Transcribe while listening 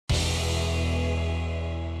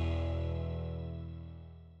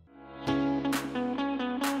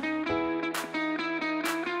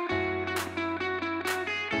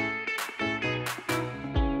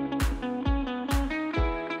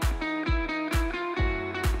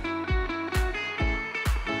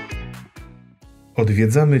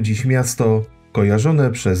Odwiedzamy dziś miasto,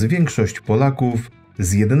 kojarzone przez większość Polaków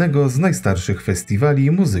z jednego z najstarszych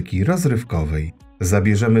festiwali muzyki rozrywkowej.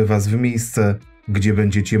 Zabierzemy Was w miejsce, gdzie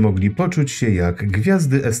będziecie mogli poczuć się jak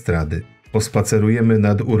gwiazdy estrady. Pospacerujemy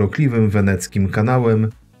nad urokliwym weneckim kanałem,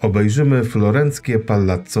 obejrzymy florenckie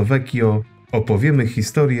Palazzo Vecchio, opowiemy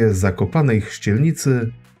historię zakopanej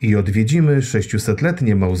chrzcielnicy i odwiedzimy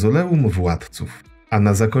 600-letnie mauzoleum władców. A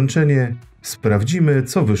na zakończenie sprawdzimy,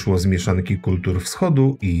 co wyszło z mieszanki kultur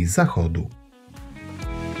wschodu i zachodu.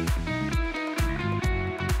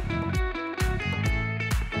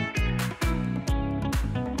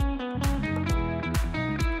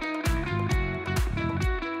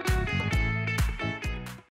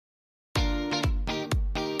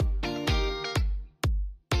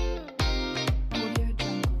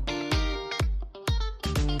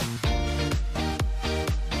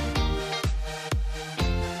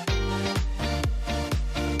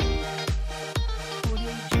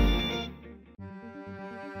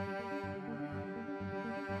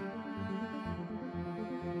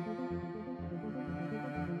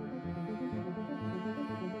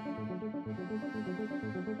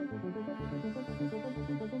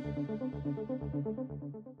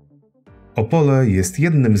 Opole jest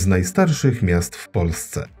jednym z najstarszych miast w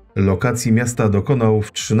Polsce. Lokacji miasta dokonał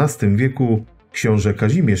w XIII wieku książę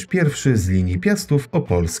Kazimierz I z linii Piastów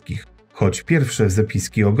opolskich, choć pierwsze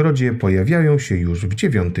zapiski o grodzie pojawiają się już w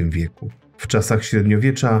IX wieku. W czasach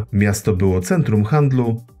średniowiecza miasto było centrum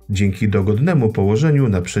handlu dzięki dogodnemu położeniu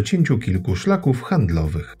na przecięciu kilku szlaków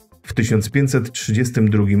handlowych. W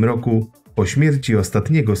 1532 roku, po śmierci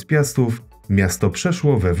ostatniego z Piastów, miasto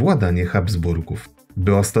przeszło we władanie Habsburgów,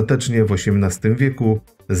 by ostatecznie w XVIII wieku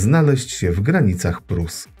znaleźć się w granicach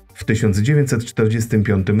Prus. W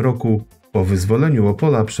 1945 roku, po wyzwoleniu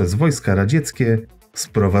Opola przez wojska radzieckie,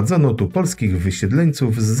 sprowadzono tu polskich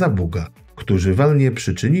wysiedleńców z Zabuga, którzy walnie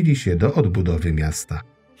przyczynili się do odbudowy miasta.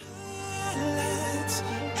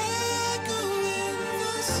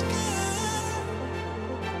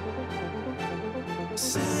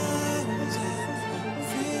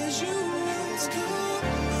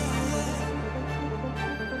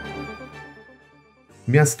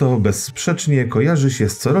 Miasto bezsprzecznie kojarzy się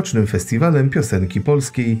z corocznym Festiwalem Piosenki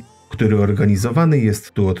Polskiej, który organizowany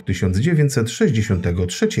jest tu od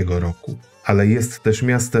 1963 roku, ale jest też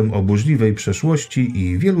miastem o burzliwej przeszłości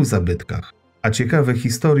i wielu zabytkach, a ciekawe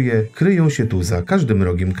historie kryją się tu za każdym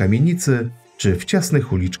rogiem kamienicy czy w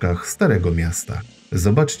ciasnych uliczkach Starego Miasta.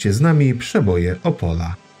 Zobaczcie z nami przeboje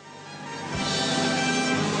Opola.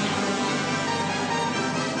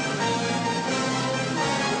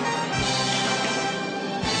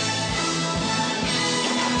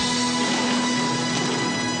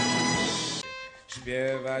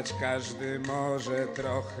 Śpiewać każdy może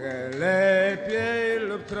trochę lepiej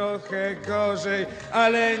lub trochę gorzej,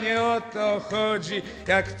 ale nie o to chodzi,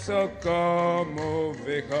 jak co komu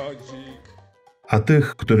wychodzi. A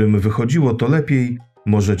tych, którym wychodziło to lepiej,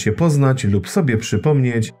 możecie poznać lub sobie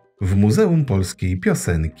przypomnieć w Muzeum Polskiej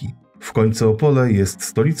Piosenki. W końcu Opole jest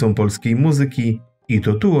stolicą polskiej muzyki i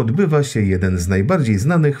to tu odbywa się jeden z najbardziej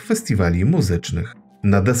znanych festiwali muzycznych.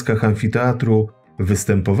 Na deskach amfiteatru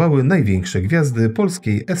występowały największe gwiazdy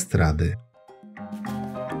polskiej estrady.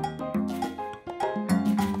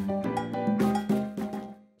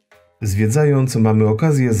 Zwiedzając, mamy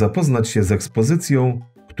okazję zapoznać się z ekspozycją,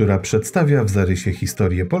 która przedstawia w zarysie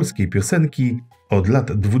historię polskiej piosenki od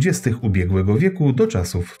lat 20. ubiegłego wieku do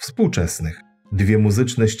czasów współczesnych. Dwie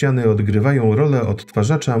muzyczne ściany odgrywają rolę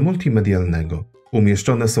odtwarzacza multimedialnego.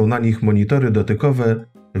 Umieszczone są na nich monitory dotykowe,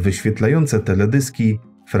 wyświetlające teledyski,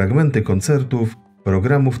 fragmenty koncertów,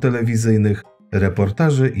 programów telewizyjnych,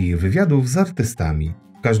 reportaży i wywiadów z artystami.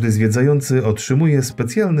 Każdy zwiedzający otrzymuje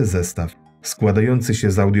specjalny zestaw, składający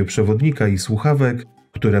się z audioprzewodnika i słuchawek,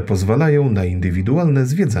 które pozwalają na indywidualne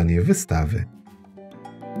zwiedzanie wystawy.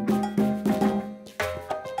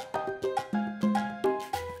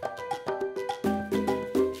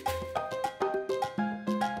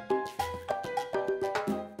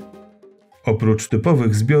 Oprócz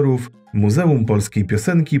typowych zbiorów, Muzeum Polskiej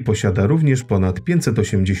Piosenki posiada również ponad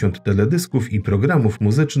 580 teledysków i programów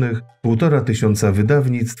muzycznych, 1500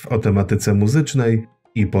 wydawnictw o tematyce muzycznej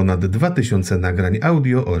i ponad 2000 nagrań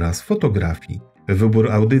audio oraz fotografii.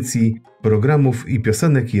 Wybór audycji, programów i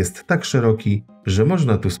piosenek jest tak szeroki, że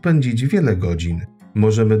można tu spędzić wiele godzin.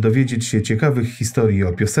 Możemy dowiedzieć się ciekawych historii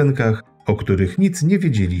o piosenkach, o których nic nie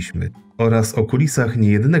wiedzieliśmy, oraz o kulisach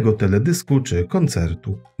niejednego teledysku czy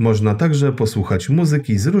koncertu. Można także posłuchać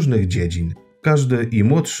muzyki z różnych dziedzin. Każdy, i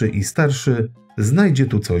młodszy, i starszy, znajdzie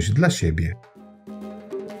tu coś dla siebie.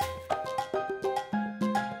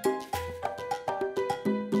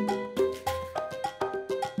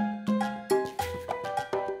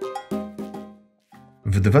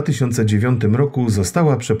 W 2009 roku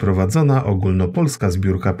została przeprowadzona ogólnopolska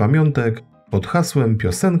zbiórka pamiątek pod hasłem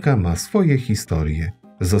 „Piosenka ma swoje historie”.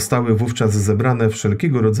 Zostały wówczas zebrane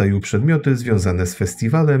wszelkiego rodzaju przedmioty związane z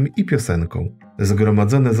festiwalem i piosenką.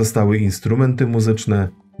 Zgromadzone zostały instrumenty muzyczne,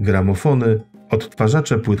 gramofony,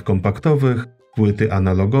 odtwarzacze płyt kompaktowych, płyty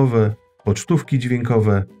analogowe, pocztówki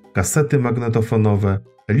dźwiękowe, kasety magnetofonowe,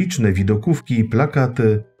 liczne widokówki,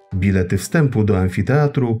 plakaty, bilety wstępu do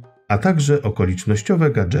amfiteatru, a także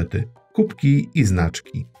okolicznościowe gadżety, kubki i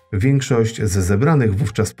znaczki. Większość ze zebranych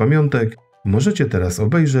wówczas pamiątek możecie teraz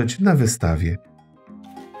obejrzeć na wystawie.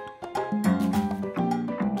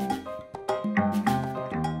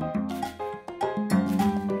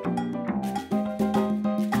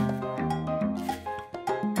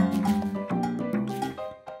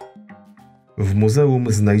 W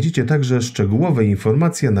muzeum znajdziecie także szczegółowe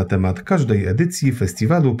informacje na temat każdej edycji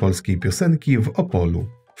Festiwalu Polskiej Piosenki w Opolu.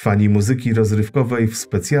 Fani muzyki rozrywkowej w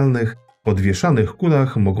specjalnych, podwieszanych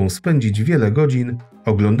kulach mogą spędzić wiele godzin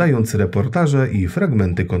oglądając reportaże i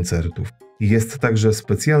fragmenty koncertów. Jest także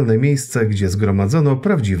specjalne miejsce, gdzie zgromadzono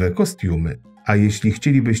prawdziwe kostiumy. A jeśli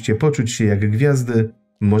chcielibyście poczuć się jak gwiazdy,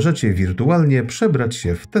 możecie wirtualnie przebrać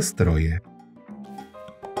się w te stroje.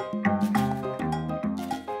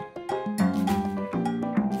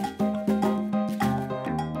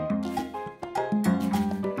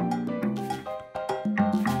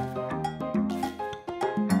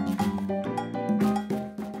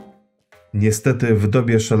 Niestety w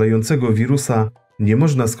dobie szalejącego wirusa nie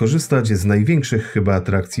można skorzystać z największych chyba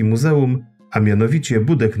atrakcji muzeum, a mianowicie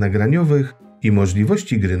budek nagraniowych i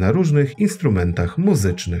możliwości gry na różnych instrumentach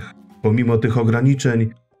muzycznych. Pomimo tych ograniczeń,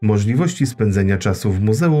 możliwości spędzenia czasu w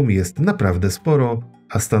muzeum jest naprawdę sporo,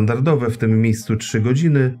 a standardowe w tym miejscu 3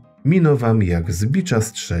 godziny miną wam jak z bicza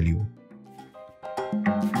strzelił.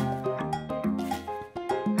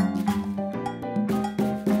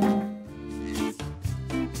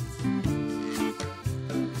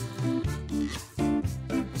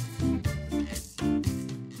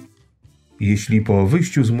 Jeśli po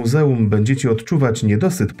wyjściu z muzeum będziecie odczuwać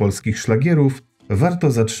niedosyt polskich szlagierów,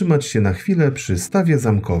 warto zatrzymać się na chwilę przy stawie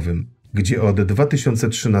zamkowym, gdzie od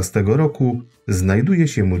 2013 roku znajduje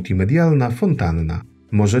się multimedialna fontanna.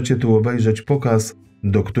 Możecie tu obejrzeć pokaz,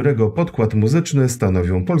 do którego podkład muzyczny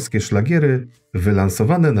stanowią polskie szlagiery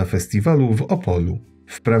wylansowane na festiwalu w Opolu.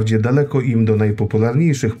 Wprawdzie daleko im do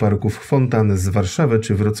najpopularniejszych parków fontan z Warszawy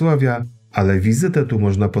czy Wrocławia, ale wizytę tu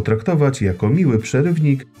można potraktować jako miły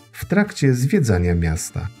przerywnik w trakcie zwiedzania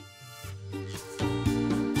miasta.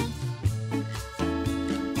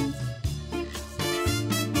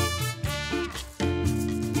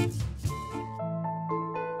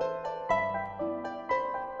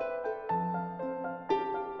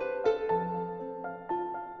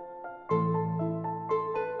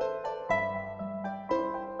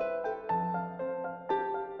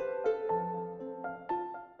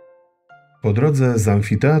 Po drodze z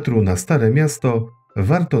amfiteatru na Stare Miasto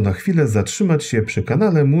warto na chwilę zatrzymać się przy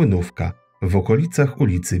kanale Młynówka w okolicach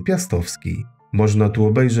ulicy Piastowskiej. Można tu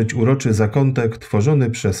obejrzeć uroczy zakątek tworzony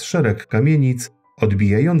przez szereg kamienic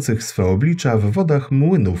odbijających swe oblicza w wodach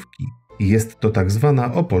Młynówki. Jest to tak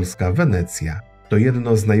zwana opolska Wenecja. To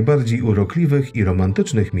jedno z najbardziej urokliwych i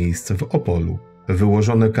romantycznych miejsc w Opolu.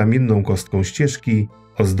 Wyłożone kamienną kostką ścieżki,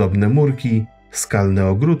 ozdobne murki, skalne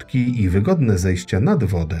ogródki i wygodne zejścia nad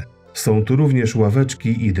wodę. Są tu również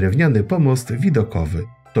ławeczki i drewniany pomost widokowy.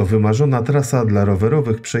 To wymarzona trasa dla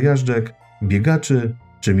rowerowych przejażdżek, biegaczy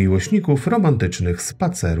czy miłośników romantycznych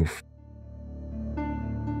spacerów.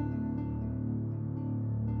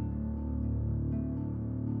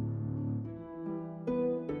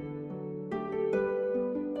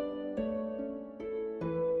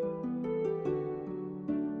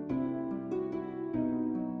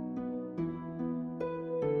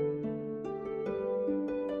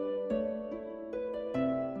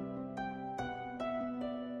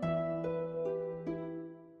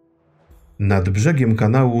 Nad brzegiem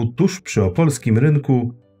kanału, tuż przy opolskim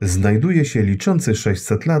rynku, znajduje się liczący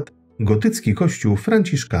 600 lat gotycki kościół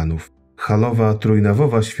Franciszkanów. Halowa,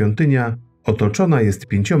 trójnawowa świątynia otoczona jest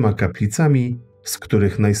 5 kaplicami, z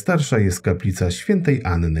których najstarsza jest kaplica Świętej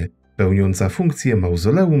Anny, pełniąca funkcję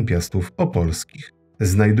mauzoleum piastów opolskich.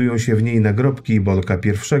 Znajdują się w niej nagrobki Bolka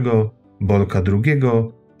I, Bolka II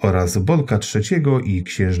oraz Bolka III i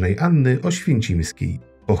księżnej Anny Oświęcimskiej,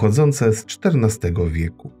 pochodzące z XIV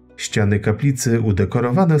wieku. Ściany kaplicy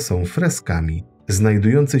udekorowane są freskami.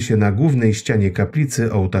 Znajdujący się na głównej ścianie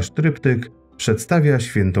kaplicy ołtarz tryptyk przedstawia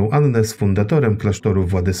świętą Annę z fundatorem klasztoru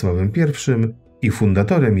Władysławem I i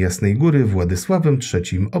fundatorem Jasnej Góry Władysławem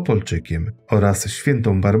III Opolczykiem oraz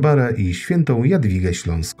świętą Barbarę i świętą Jadwigę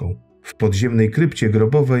Śląską. W podziemnej krypcie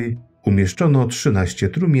grobowej umieszczono 13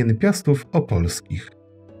 trumien piastów opolskich.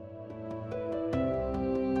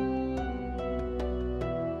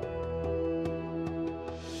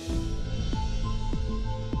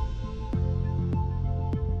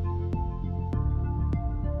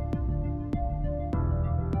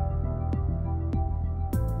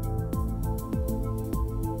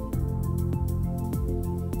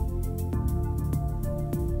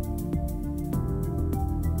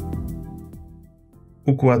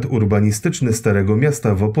 Układ urbanistyczny Starego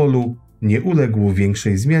Miasta w Opolu nie uległ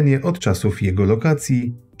większej zmianie od czasów jego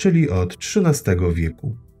lokacji, czyli od XIII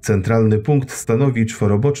wieku. Centralny punkt stanowi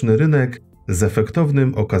czworoboczny rynek z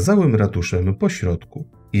efektownym, okazałym ratuszem pośrodku.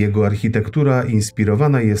 Jego architektura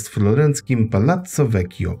inspirowana jest florenckim Palazzo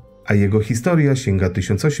Vecchio, a jego historia sięga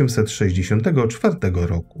 1864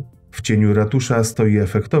 roku. W cieniu ratusza stoi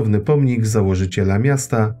efektowny pomnik założyciela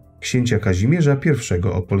miasta, księcia Kazimierza I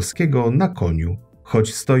Opolskiego na koniu.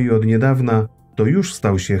 Choć stoi od niedawna, to już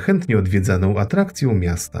stał się chętnie odwiedzaną atrakcją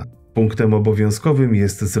miasta. Punktem obowiązkowym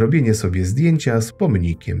jest zrobienie sobie zdjęcia z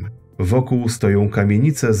pomnikiem. Wokół stoją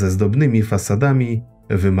kamienice ze zdobnymi fasadami,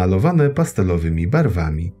 wymalowane pastelowymi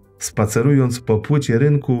barwami. Spacerując po płycie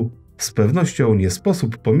rynku, z pewnością nie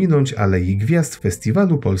sposób pominąć Alei Gwiazd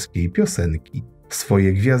Festiwalu Polskiej Piosenki.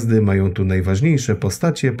 Swoje gwiazdy mają tu najważniejsze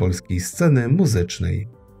postacie polskiej sceny muzycznej.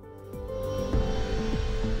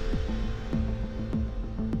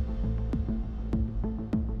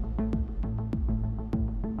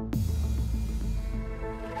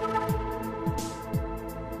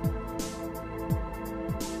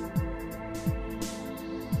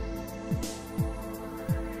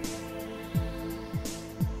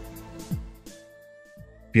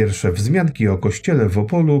 Pierwsze wzmianki o kościele w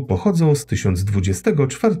Opolu pochodzą z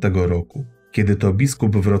 1024 roku, kiedy to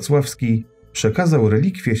biskup wrocławski przekazał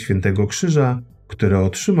relikwie świętego krzyża, które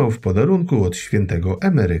otrzymał w podarunku od świętego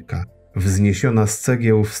Emeryka. Wzniesiona z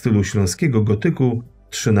cegieł w stylu śląskiego gotyku,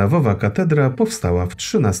 trzynawowa katedra powstała w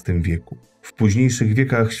XIII wieku. W późniejszych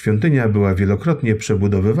wiekach świątynia była wielokrotnie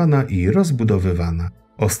przebudowywana i rozbudowywana.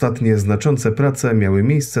 Ostatnie znaczące prace miały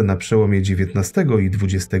miejsce na przełomie XIX i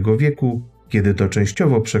XX wieku, kiedy to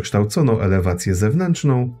częściowo przekształcono elewację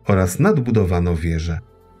zewnętrzną oraz nadbudowano wieżę.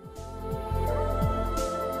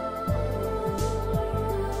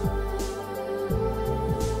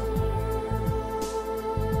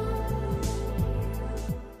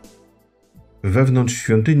 Wewnątrz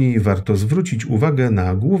świątyni warto zwrócić uwagę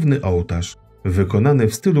na główny ołtarz, wykonany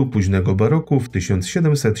w stylu późnego baroku w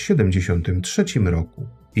 1773 roku.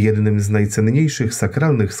 Jednym z najcenniejszych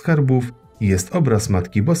sakralnych skarbów jest obraz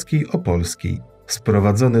Matki Boskiej Opolskiej,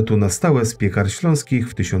 sprowadzony tu na stałe z piekar śląskich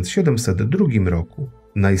w 1702 roku.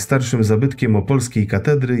 Najstarszym zabytkiem opolskiej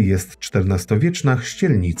katedry jest XIV-wieczna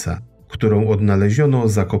chrzcielnica, którą odnaleziono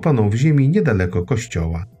zakopaną w ziemi niedaleko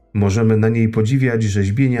kościoła. Możemy na niej podziwiać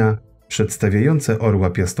rzeźbienia przedstawiające orła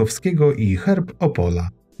piastowskiego i herb Opola.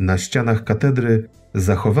 Na ścianach katedry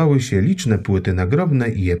zachowały się liczne płyty nagrobne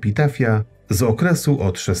i epitafia z okresu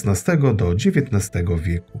od XVI do XIX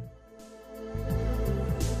wieku.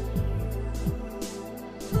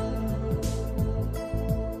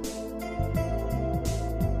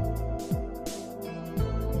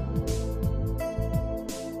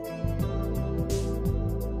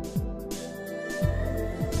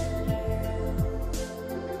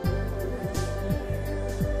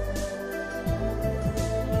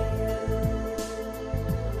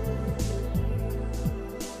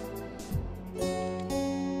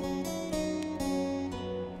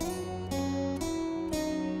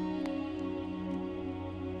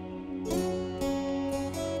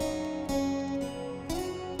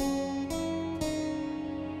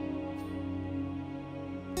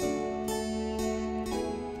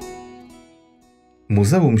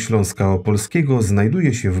 Muzeum Śląska Opolskiego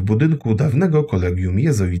znajduje się w budynku dawnego kolegium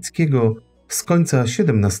jezuickiego z końca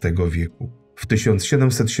XVII wieku. W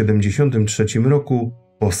 1773 roku,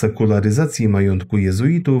 po sekularyzacji majątku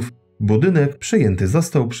jezuitów, budynek przejęty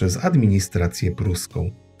został przez administrację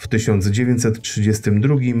pruską. W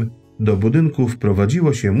 1932 do budynku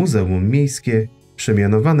wprowadziło się Muzeum Miejskie,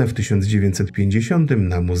 przemianowane w 1950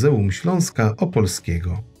 na Muzeum Śląska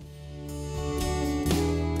Opolskiego.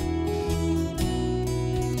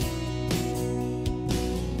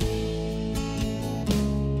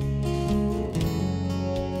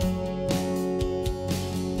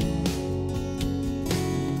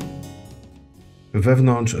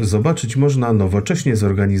 Wewnątrz zobaczyć można nowocześnie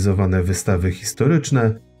zorganizowane wystawy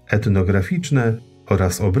historyczne, etnograficzne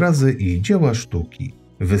oraz obrazy i dzieła sztuki.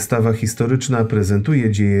 Wystawa historyczna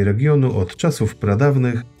prezentuje dzieje regionu od czasów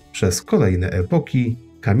pradawnych przez kolejne epoki,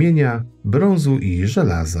 kamienia, brązu i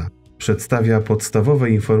żelaza. Przedstawia podstawowe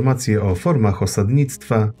informacje o formach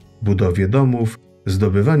osadnictwa, budowie domów,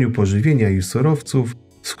 zdobywaniu pożywienia i surowców,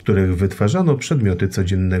 z których wytwarzano przedmioty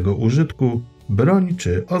codziennego użytku, broń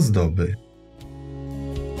czy ozdoby.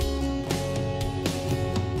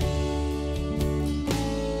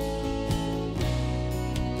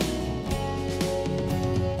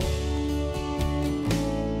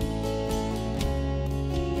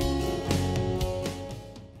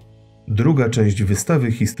 Druga część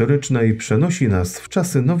wystawy historycznej przenosi nas w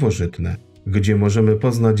czasy nowożytne, gdzie możemy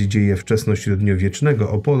poznać dzieje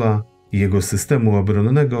wczesnośredniowiecznego Opola, jego systemu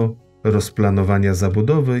obronnego, rozplanowania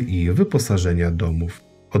zabudowy i wyposażenia domów.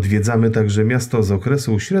 Odwiedzamy także miasto z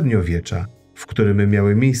okresu średniowiecza, w którym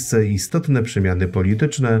miały miejsce istotne przemiany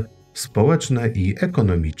polityczne, społeczne i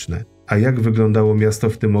ekonomiczne. A jak wyglądało miasto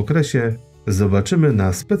w tym okresie, zobaczymy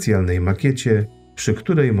na specjalnej makiecie, przy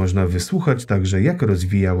której można wysłuchać także, jak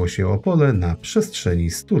rozwijało się Opole na przestrzeni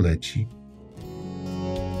stuleci.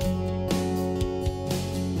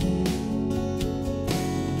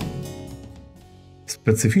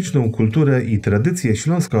 Specyficzną kulturę i tradycję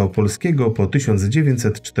Śląska Opolskiego po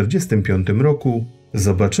 1945 roku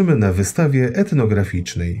zobaczymy na wystawie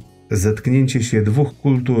etnograficznej. Zetknięcie się dwóch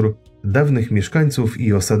kultur, dawnych mieszkańców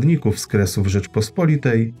i osadników z Kresów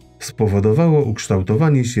Rzeczpospolitej spowodowało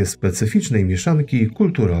ukształtowanie się specyficznej mieszanki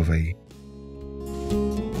kulturowej.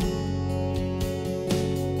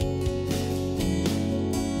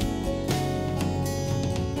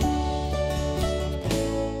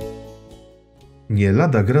 Nie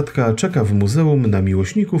lada gratka czeka w muzeum na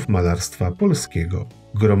miłośników malarstwa polskiego.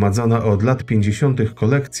 Gromadzona od lat 50.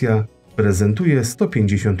 kolekcja prezentuje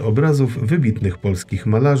 150 obrazów wybitnych polskich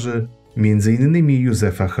malarzy, m.in.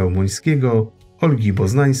 Józefa Chełmońskiego, Olgi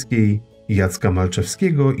Boznańskiej, Jacka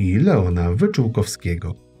Malczewskiego i Leona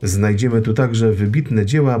Wyczółkowskiego. Znajdziemy tu także wybitne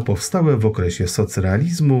dzieła powstałe w okresie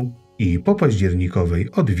socrealizmu i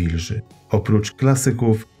popaździernikowej odwilży. Oprócz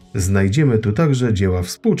klasyków znajdziemy tu także dzieła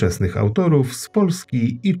współczesnych autorów z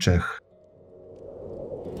Polski i Czech.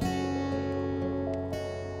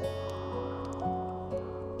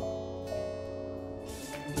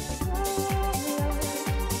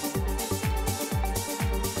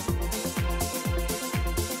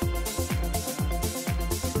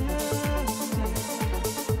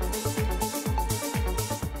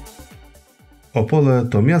 Opole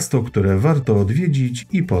to miasto, które warto odwiedzić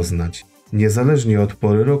i poznać. Niezależnie od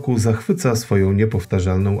pory roku zachwyca swoją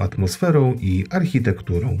niepowtarzalną atmosferą i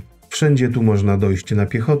architekturą. Wszędzie tu można dojść na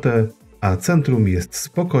piechotę, a centrum jest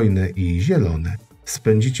spokojne i zielone.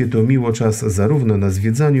 Spędzicie tu miło czas zarówno na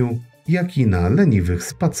zwiedzaniu, jak i na leniwych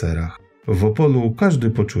spacerach. W Opolu każdy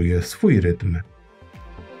poczuje swój rytm.